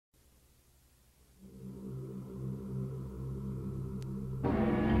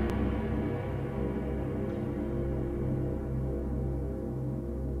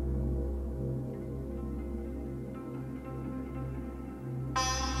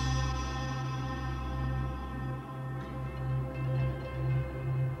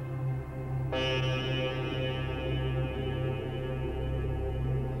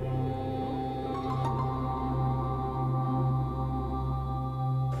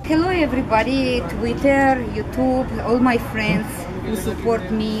Hello everybody, Twitter, YouTube, all my friends who support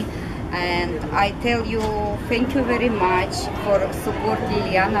me, and I tell you thank you very much for support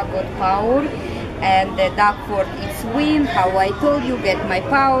Liliana Got Power and Dark Fort It's Win. How I told you, get my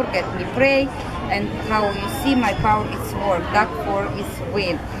power, get me pray, and how you see my power it's work. Dark Fort is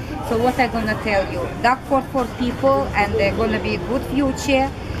win. So what I gonna tell you, Dark Fort for people, and they're gonna be good future,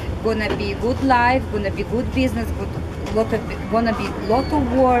 gonna be good life, gonna be good business, gonna be lot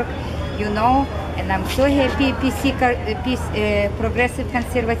of work, you know. And I'm so happy Progressive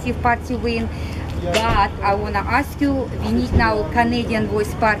Conservative Party win. But I wanna ask you, we need now Canadian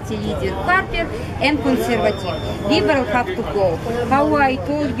Voice Party leader Harper and Conservative. Liberal have to go. How I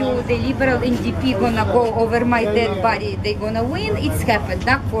told you the Liberal NDP gonna go over my dead body, they gonna win, it's happened.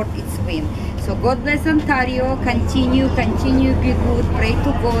 Dark Fort it's win. So God bless Ontario, continue, be good, pray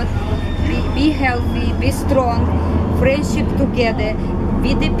to God, be healthy, be strong, friendship together,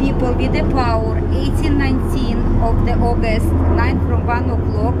 with the people, with the power. 18-19 of the August, 9 from 1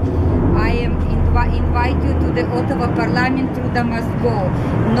 o'clock, I am invite you to the Ottawa Parliament. Trudeau must go.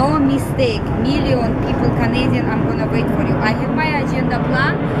 No mistake, million people Canadian, I'm gonna wait for you. I have my agenda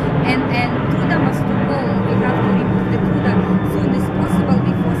plan, and Trudeau must go. We have to remove the Trudeau soon as possible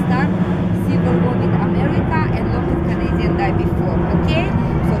before start civil war with America, and lot of Canadians die before, okay?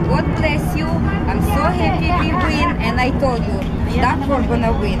 So God bless you. I'm so happy we win, and I told you, that we're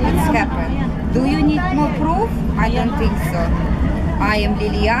gonna win. It's happened. Do you need more proof? I don't think so. I am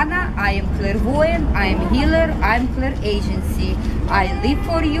Liliana, I am clairvoyant, I am healer, I am Claire Agency. I live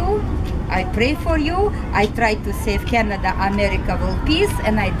for you, I pray for you, I try to save Canada, America, world peace,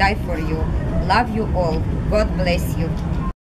 and I die for you. Love you all. God bless you.